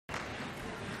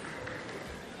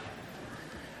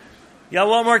Y'all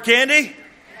want more candy?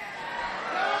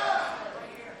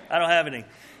 I don't have any.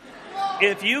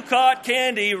 If you caught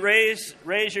candy, raise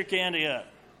your candy up.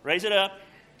 Raise it up.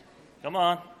 Come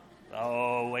on.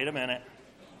 Oh, wait a minute.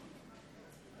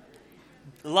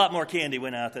 A lot more candy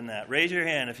went out than that. Raise your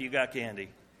hand if you got candy.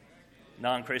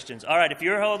 Non-Christians. All right, if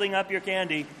you're holding up your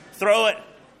candy, throw it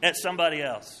at somebody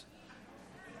else.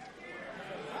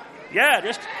 Yeah,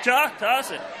 just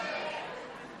toss it.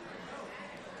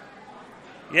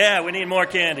 Yeah, we need more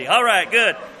candy. All right,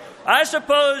 good. I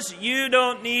suppose you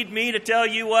don't need me to tell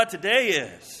you what today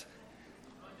is.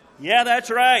 Yeah, that's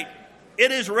right.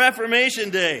 It is Reformation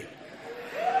Day.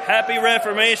 Happy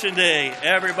Reformation Day,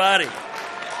 everybody.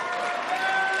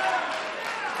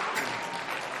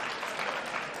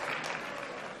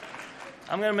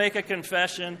 I'm going to make a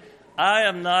confession. I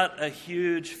am not a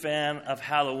huge fan of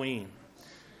Halloween.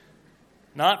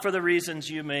 Not for the reasons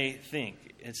you may think.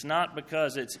 It's not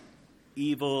because it's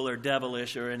evil or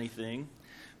devilish or anything.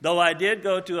 Though I did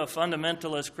go to a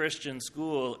fundamentalist Christian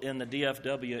school in the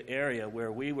DFW area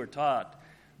where we were taught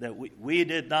that we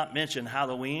did not mention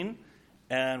Halloween,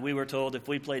 and we were told if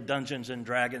we played Dungeons and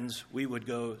Dragons, we would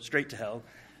go straight to hell.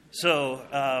 So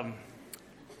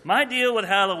my deal with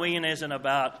Halloween isn't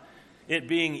about it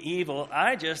being evil.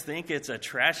 I just think it's a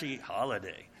trashy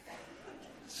holiday.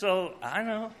 So I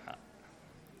know.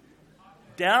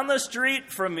 Down the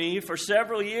street from me for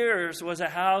several years was a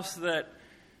house that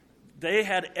they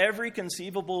had every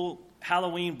conceivable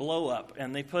Halloween blow-up,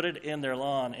 and they put it in their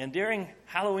lawn. And during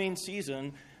Halloween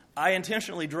season, I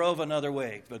intentionally drove another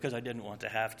way because I didn't want to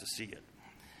have to see it.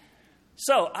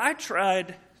 So I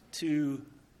tried to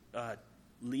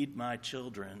lead my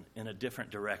children in a different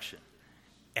direction,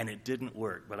 and it didn't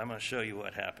work. But I'm going to show you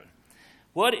what happened.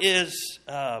 What is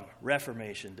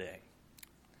Reformation Day?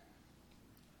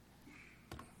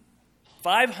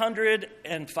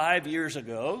 505 years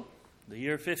ago, the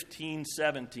year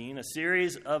 1517, a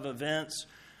series of events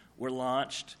were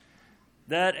launched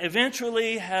that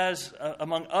eventually has,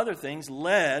 among other things,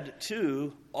 led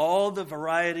to all the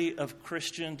variety of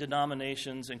Christian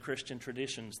denominations and Christian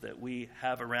traditions that we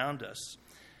have around us.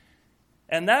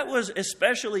 And that was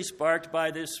especially sparked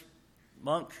by this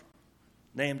monk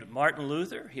named Martin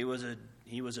Luther. He was a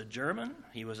German.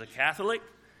 He was a Catholic.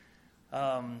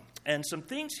 And some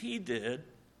things he did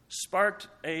sparked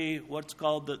what's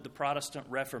called the Protestant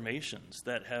Reformations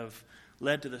that have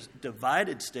led to the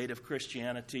divided state of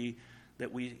Christianity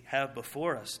that we have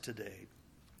before us today.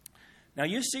 Now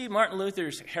you see Martin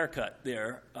Luther's haircut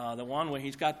there, the one where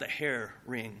he's got the hair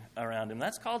ring around him.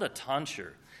 That's called a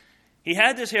tonsure. He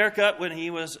had this haircut when he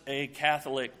was a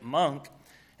Catholic monk.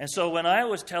 And so when I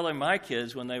was telling my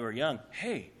kids when they were young,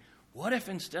 hey, what if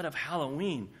instead of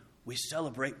Halloween, we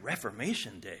celebrate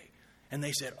Reformation Day? And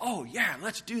they said, oh, yeah,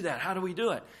 let's do that. How do we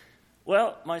do it?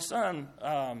 Well, my son,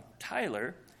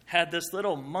 Tyler, had this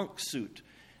little monk suit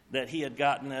that he had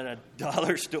gotten at a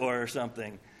dollar store or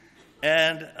something.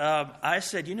 And I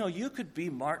said, you could be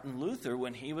Martin Luther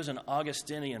when he was an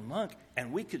Augustinian monk,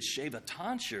 and we could shave a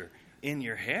tonsure in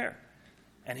your hair.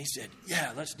 And he said,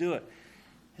 yeah, let's do it.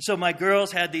 So my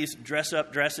girls had these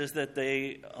dress-up dresses that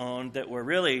they owned that were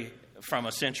really from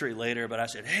a century later, but I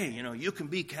said, hey, you can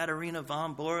be Katharina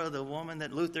von Bora, the woman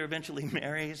that Luther eventually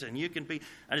marries, and you can be,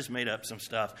 I just made up some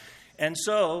stuff. And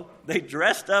so they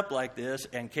dressed up like this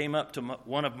and came up to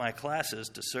one of my classes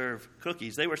to serve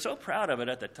cookies. They were so proud of it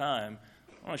at the time.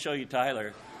 I want to show you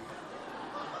Tyler.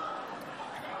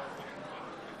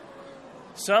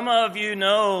 Some of you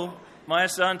know my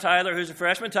son Tyler, who's a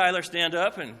freshman. Tyler, stand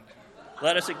up and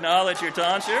let us acknowledge your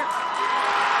tonsure.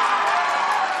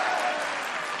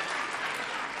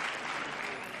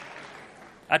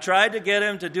 I tried to get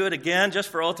him to do it again just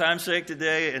for old time's sake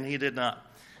today, and he did not.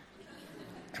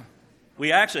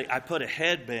 I put a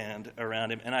headband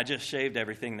around him, and I just shaved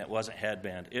everything that wasn't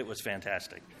headband. It was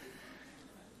fantastic.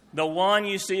 The one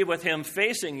you see with him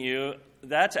facing you,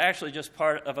 that's actually just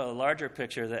part of a larger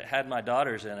picture that had my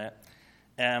daughters in it.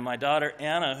 And my daughter,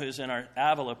 Anna, who's in our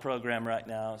Avila program right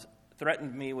now,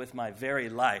 threatened me with my very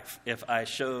life if I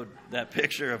showed that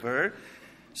picture of her.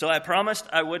 So I promised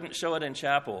I wouldn't show it in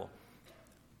chapel.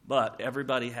 But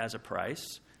everybody has a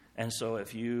price, and so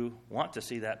if you want to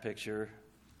see that picture,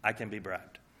 I can be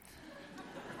bribed.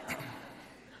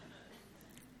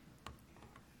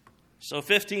 So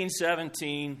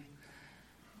 1517,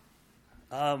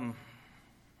 I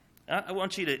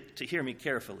want you to hear me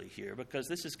carefully here, because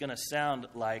this is going to sound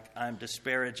like I'm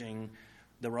disparaging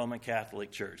the Roman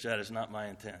Catholic Church. That is not my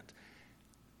intent.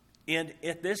 And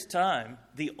at this time,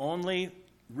 the only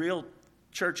real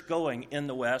church going in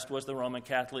the West was the Roman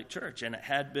Catholic Church, and it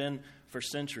had been for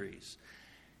centuries.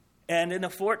 And in the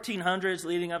 1400s,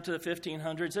 leading up to the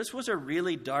 1500s, this was a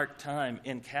really dark time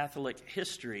in Catholic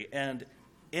history. And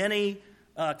any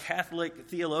Catholic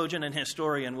theologian and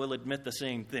historian will admit the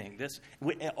same thing.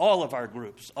 All of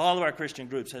our Christian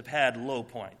groups have had low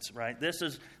points, right? This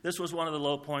was one of the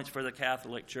low points for the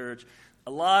Catholic Church.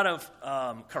 A lot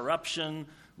of corruption,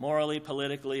 morally,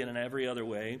 politically, and in every other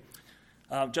way.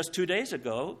 Just 2 days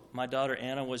ago, my daughter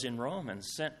Anna was in Rome and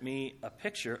sent me a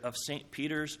picture of St.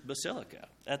 Peter's Basilica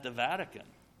at the Vatican.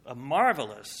 A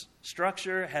marvelous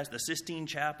structure, has the Sistine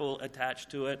Chapel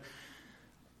attached to it.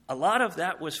 A lot of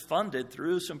that was funded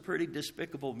through some pretty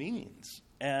despicable means.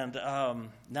 And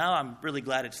now I'm really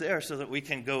glad it's there so that we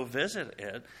can go visit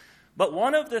it. But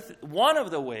one of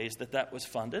the ways that was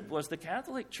funded was the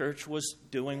Catholic Church was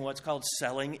doing what's called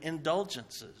selling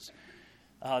indulgences.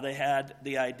 They had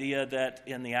the idea that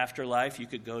in the afterlife you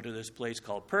could go to this place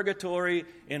called purgatory,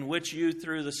 in which you,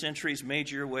 through the centuries, made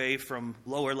your way from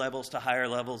lower levels to higher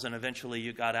levels, and eventually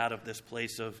you got out of this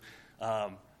place of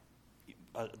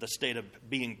the state of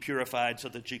being purified so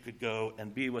that you could go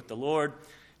and be with the Lord.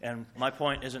 And my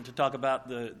point isn't to talk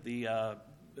about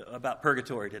about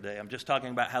purgatory today. I'm just talking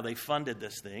about how they funded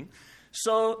this thing.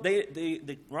 So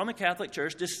the Roman Catholic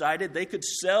Church decided they could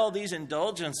sell these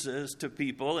indulgences to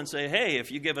people and say, hey, if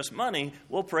you give us money,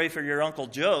 we'll pray for your Uncle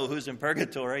Joe who's in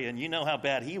purgatory, and you know how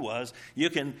bad he was. You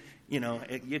can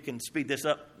speed this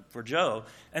up for Joe.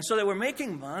 And so they were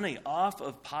making money off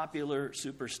of popular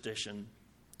superstition.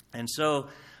 And so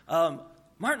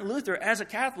Martin Luther, as a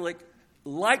Catholic,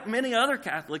 like many other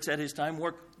Catholics at his time,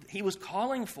 he was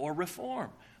calling for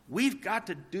reform. We've got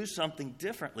to do something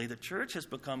differently. The church has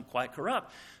become quite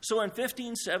corrupt. So in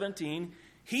 1517,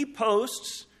 he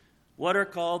posts what are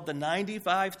called the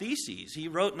 95 Theses. He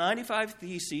wrote 95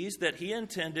 Theses that he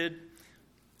intended.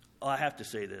 Oh, I have to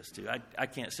say this, too. I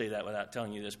can't say that without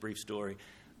telling you this brief story.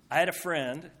 I had a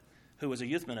friend who was a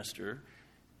youth minister,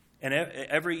 and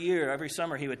every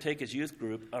summer, he would take his youth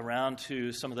group around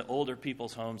to some of the older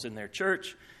people's homes in their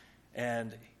church,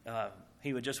 and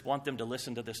he would just want them to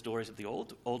listen to the stories of the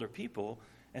older people.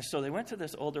 And so they went to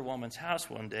this older woman's house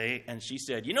one day, and she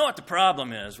said, you know what the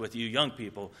problem is with you young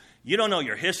people? You don't know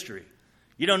your history.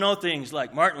 You don't know things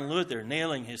like Martin Luther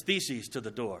nailing his theses to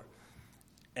the door.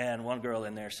 And one girl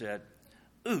in there said,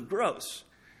 ooh, gross.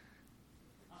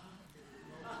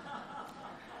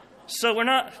 So we're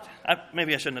not,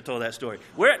 maybe I shouldn't have told that story.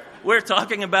 We're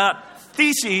talking about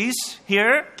theses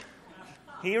here.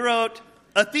 He wrote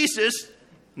a thesis,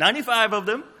 95 of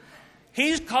them.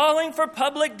 He's calling for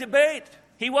public debate.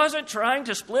 He wasn't trying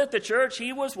to split the church.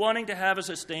 He was wanting to have a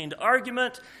sustained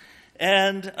argument.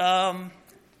 And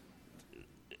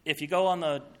if you're going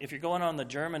on the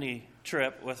Germany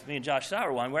trip with me and Josh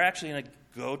Sauerwein, we're actually going to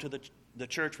go to the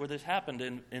church where this happened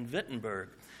in Wittenberg.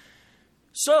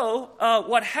 So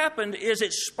what happened is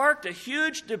it sparked a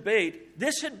huge debate.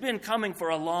 This had been coming for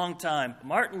a long time.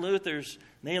 Martin Luther's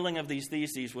nailing of these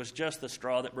theses was just the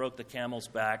straw that broke the camel's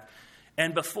back.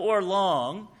 And before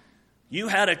long, you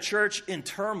had a church in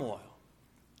turmoil.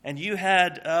 And you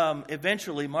had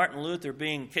eventually Martin Luther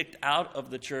being kicked out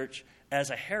of the church as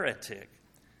a heretic.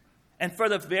 And for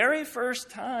the very first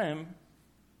time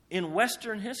in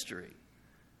Western history,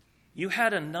 you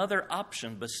had another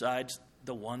option besides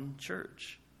the one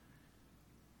church.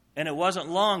 And it wasn't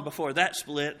long before that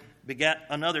split begat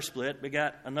another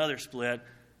split,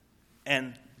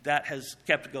 and that has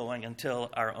kept going until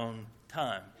our own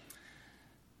time.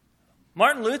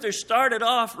 Martin Luther started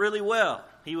off really well.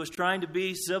 He was trying to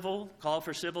be civil, call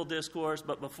for civil discourse,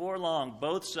 but before long,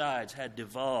 both sides had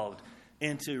devolved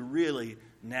into really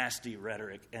nasty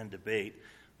rhetoric and debate.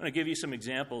 I'm going to give you some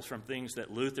examples from things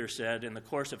that Luther said in the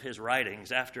course of his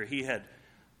writings after he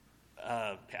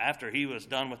was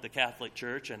done with the Catholic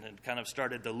Church and had kind of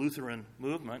started the Lutheran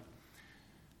movement.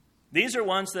 These are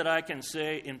ones that I can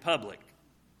say in public.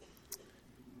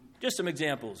 Just some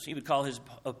examples. He would call his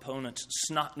opponents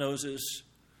snot noses.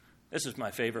 This is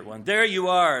my favorite one. There you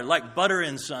are, like butter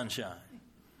in sunshine.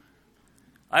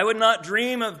 I would not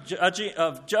dream of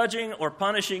judging or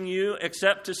punishing you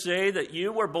except to say that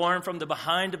you were born from the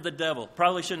behind of the devil.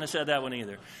 Probably shouldn't have said that one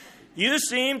either. You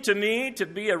seem to me to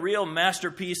be a real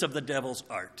masterpiece of the devil's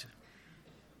art.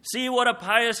 See what a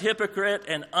pious hypocrite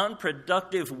and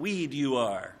unproductive weed you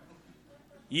are.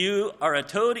 You are a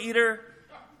toad eater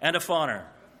and a fawner.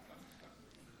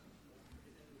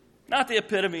 Not the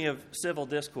epitome of civil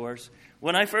discourse.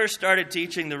 When I first started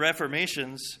teaching the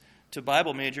Reformations to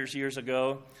Bible majors years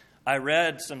ago, I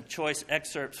read some choice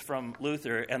excerpts from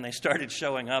Luther, and they started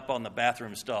showing up on the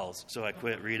bathroom stalls, so I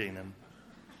quit reading them.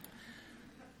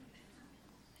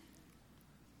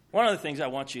 One of the things I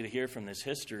want you to hear from this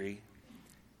history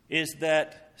is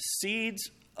that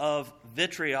seeds of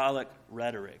vitriolic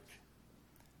rhetoric,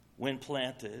 when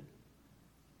planted,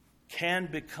 can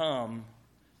become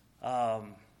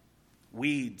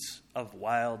weeds of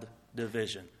wild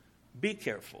division. Be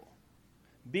careful.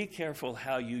 Be careful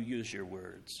how you use your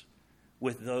words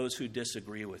with those who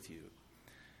disagree with you.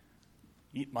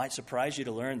 It might surprise you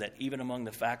to learn that even among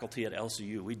the faculty at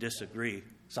LCU, we disagree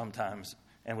sometimes,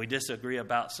 and we disagree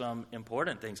about some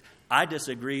important things. I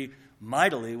disagree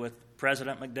mightily with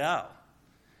President McDowell.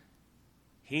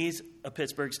 He's a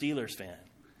Pittsburgh Steelers fan.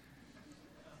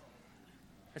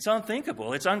 It's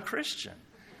unthinkable. It's unchristian.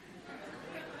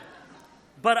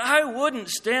 But I wouldn't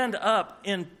stand up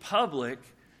in public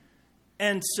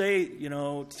and say,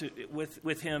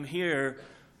 with him here,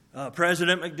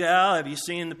 President McDowell, have you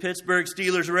seen the Pittsburgh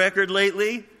Steelers record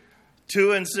lately?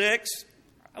 2-6.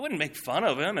 I wouldn't make fun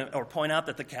of him or point out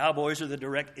that the Cowboys are the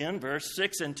direct inverse,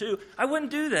 6-2. I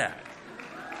wouldn't do that.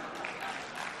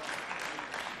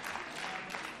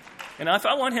 And if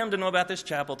I want him to know about this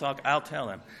chapel talk, I'll tell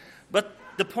him. But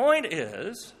the point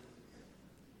is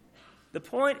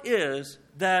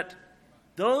that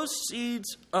those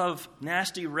seeds of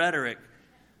nasty rhetoric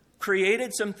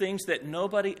created some things that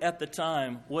nobody at the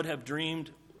time would have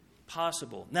dreamed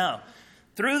possible. Now,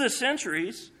 through the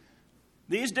centuries,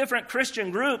 these different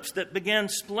Christian groups that began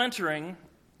splintering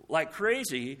like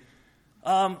crazy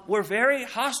were very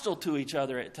hostile to each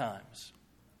other at times.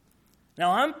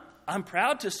 Now, I'm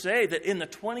proud to say that in the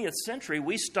 20th century,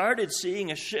 we started seeing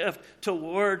a shift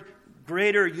toward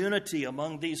greater unity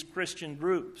among these Christian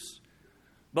groups.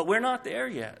 But we're not there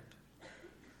yet.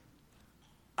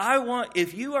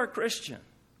 If you are Christian,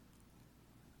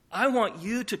 I want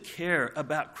you to care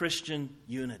about Christian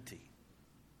unity.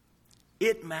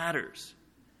 It matters.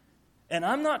 And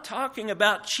I'm not talking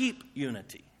about cheap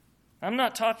unity. I'm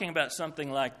not talking about something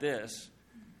like this.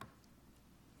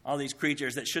 All these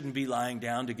creatures that shouldn't be lying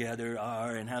down together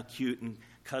are, and how cute and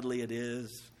cuddly it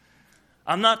is.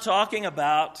 I'm not talking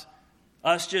about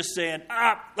us just saying,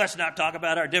 let's not talk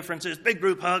about our differences, big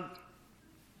group hug.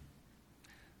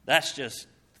 That's just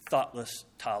thoughtless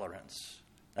tolerance.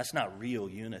 That's not real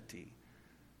unity.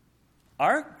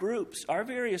 Our groups, our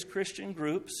various Christian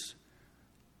groups,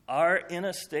 are in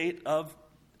a state of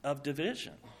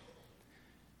division.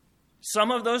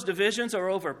 Some of those divisions are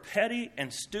over petty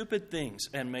and stupid things,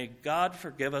 and may God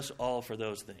forgive us all for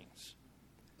those things.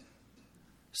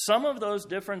 Some of those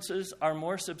differences are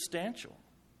more substantial,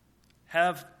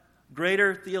 have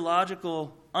greater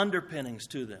theological underpinnings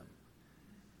to them.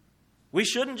 We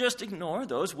shouldn't just ignore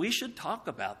those. We should talk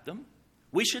about them.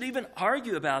 We should even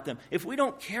argue about them. If we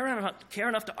don't care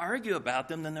enough to argue about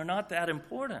them, then they're not that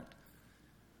important.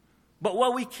 But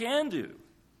what we can do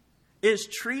is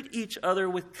treat each other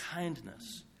with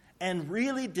kindness and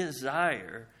really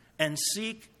desire and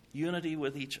seek unity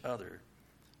with each other.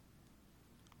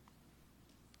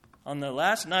 On the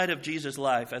last night of Jesus'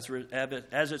 life,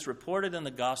 as it's reported in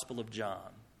the Gospel of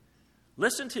John,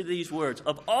 listen to these words.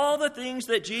 Of all the things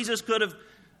that Jesus could have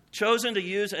chosen to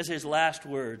use as his last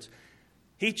words,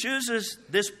 he chooses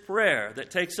this prayer that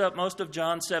takes up most of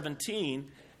John 17.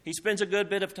 He spends a good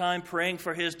bit of time praying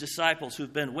for his disciples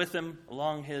who've been with him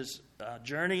along his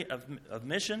journey of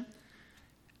mission.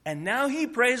 And now he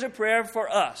prays a prayer for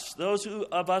us, those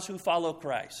of us who follow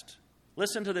Christ.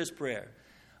 Listen to this prayer.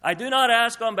 I do not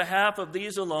ask on behalf of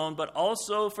these alone, but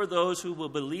also for those who will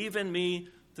believe in me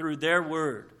through their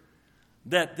word,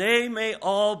 that they may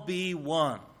all be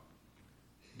one,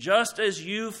 just as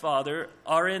you, Father,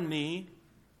 are in me,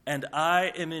 and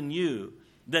I am in you,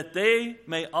 that they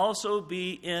may also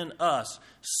be in us,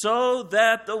 so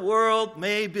that the world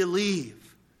may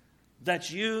believe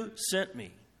that you sent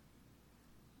me.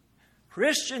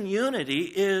 Christian unity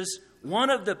is one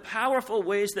of the powerful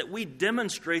ways that we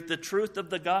demonstrate the truth of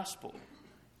the gospel.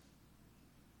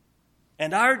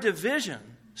 And our division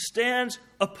stands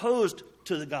opposed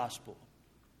to the gospel.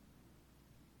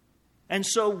 And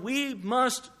so we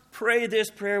must pray this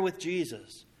prayer with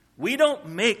Jesus. We don't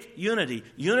make unity.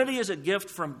 Unity is a gift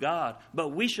from God, but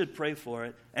we should pray for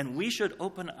it, and we should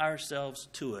open ourselves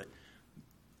to it.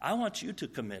 I want you to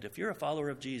commit, if you're a follower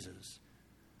of Jesus,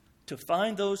 to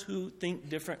find those who think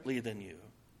differently than you,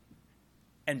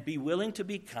 and be willing to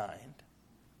be kind,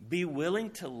 be willing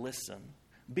to listen,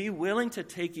 be willing to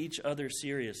take each other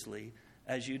seriously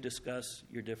as you discuss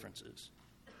your differences.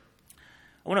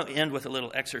 I want to end with a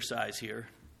little exercise here.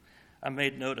 I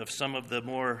made note of some of the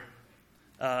more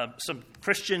some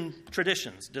Christian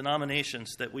traditions,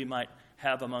 denominations that we might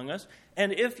have among us.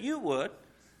 And if you would,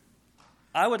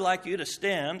 I would like you to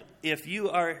stand if you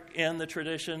are in the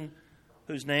tradition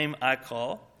whose name I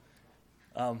call.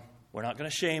 We're not going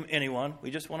to shame anyone.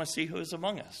 We just want to see who is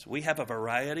among us. We have a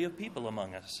variety of people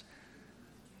among us.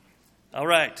 All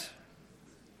right.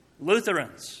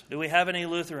 Lutherans. Do we have any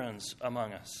Lutherans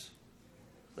among us?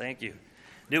 Thank you.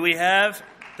 Do we have?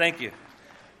 Thank you.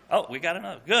 Oh, we got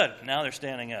another. Good. Now they're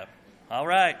standing up. All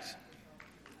right.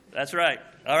 That's right.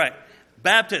 All right.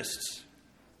 Baptists.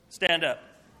 Stand up.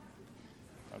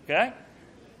 Okay.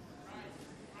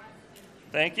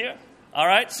 Thank you. All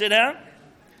right. Sit down.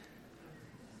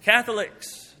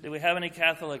 Catholics. Do we have any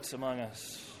Catholics among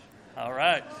us? All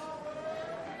right.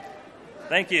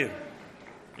 Thank you.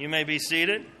 You may be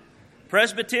seated.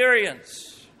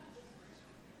 Presbyterians.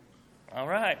 All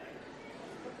right.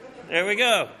 There we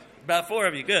go. About 4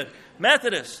 of you. Good.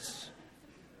 Methodists.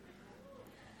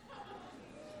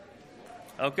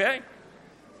 Okay.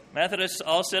 Methodists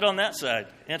all sit on that side.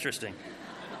 Interesting.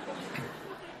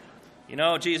 You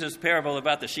know Jesus' parable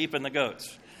about the sheep and the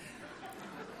goats.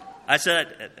 I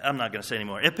said, I'm not going to say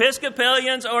anymore.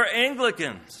 Episcopalians or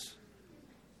Anglicans?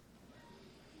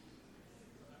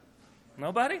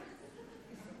 Nobody?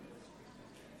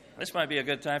 This might be a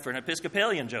good time for an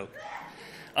Episcopalian joke.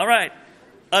 All right.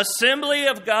 Assembly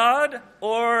of God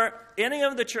or any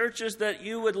of the churches that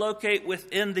you would locate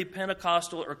within the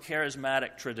Pentecostal or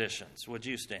charismatic traditions. Would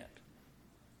you stand?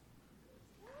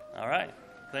 All right.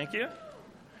 Thank you.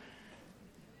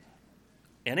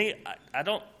 I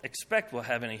don't expect we'll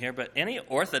have any here, but any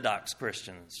Orthodox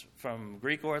Christians from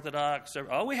Greek Orthodox?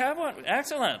 Oh, we have one.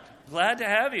 Excellent. Glad to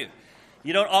have you.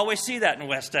 You don't always see that in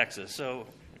West Texas, so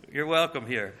you're welcome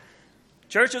here.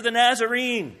 Church of the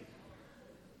Nazarene.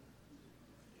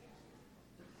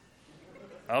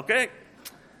 Okay.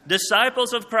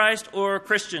 Disciples of Christ or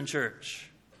Christian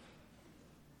Church?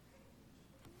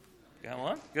 Got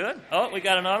one? Good. Oh, we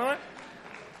got another one?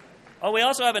 Oh, we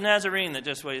also have a Nazarene that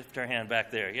just waved her hand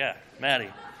back there. Yeah, Maddie.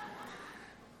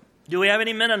 Do we have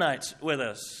any Mennonites with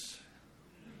us?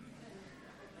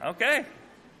 Okay.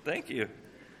 Thank you.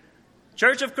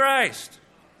 Church of Christ.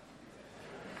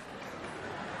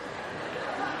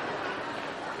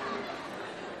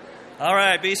 All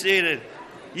right, be seated.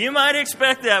 You might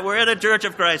expect that. We're at a Church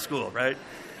of Christ school, right?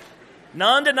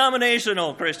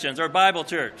 Non-denominational Christians or Bible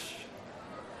church.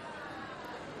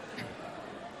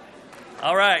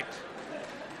 All right.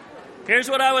 Here's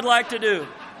what I would like to do.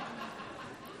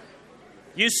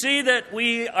 You see that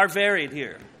we are varied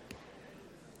here.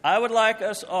 I would like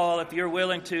us all, if you're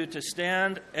willing to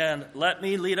stand and let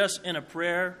me lead us in a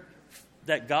prayer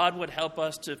that God would help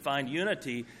us to find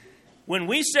unity. When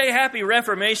we say Happy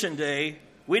Reformation Day,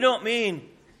 we don't mean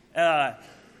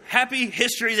happy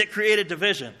history that created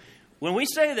division. When we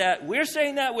say that, we're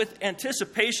saying that with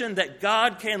anticipation that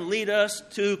God can lead us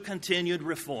to continued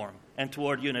reform and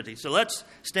toward unity. So let's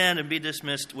stand and be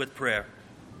dismissed with prayer.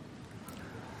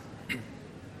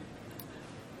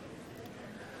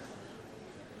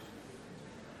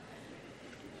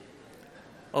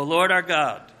 O Lord our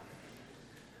God,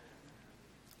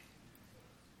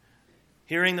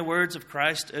 hearing the words of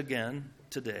Christ again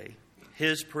today,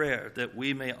 his prayer that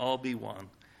we may all be one,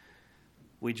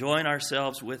 we join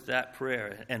ourselves with that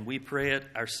prayer and we pray it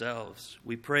ourselves.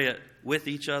 We pray it with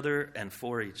each other and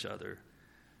for each other.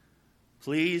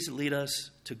 Please lead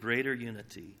us to greater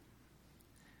unity.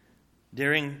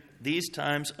 During these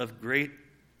times of great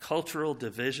cultural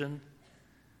division,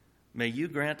 may you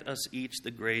grant us each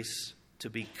the grace to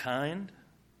be kind,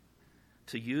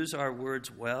 to use our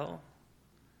words well,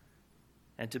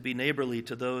 and to be neighborly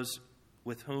to those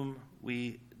with whom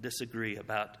we disagree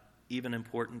about even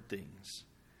important things.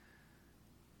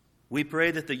 We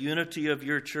pray that the unity of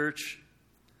your church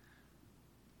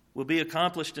will be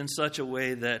accomplished in such a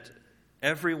way that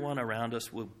everyone around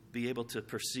us will be able to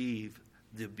perceive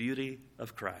the beauty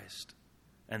of Christ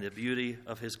and the beauty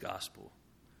of his gospel.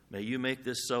 May you make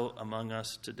this so among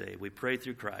us today. We pray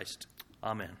through Christ.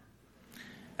 Amen.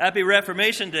 Happy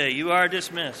Reformation Day. You are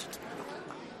dismissed.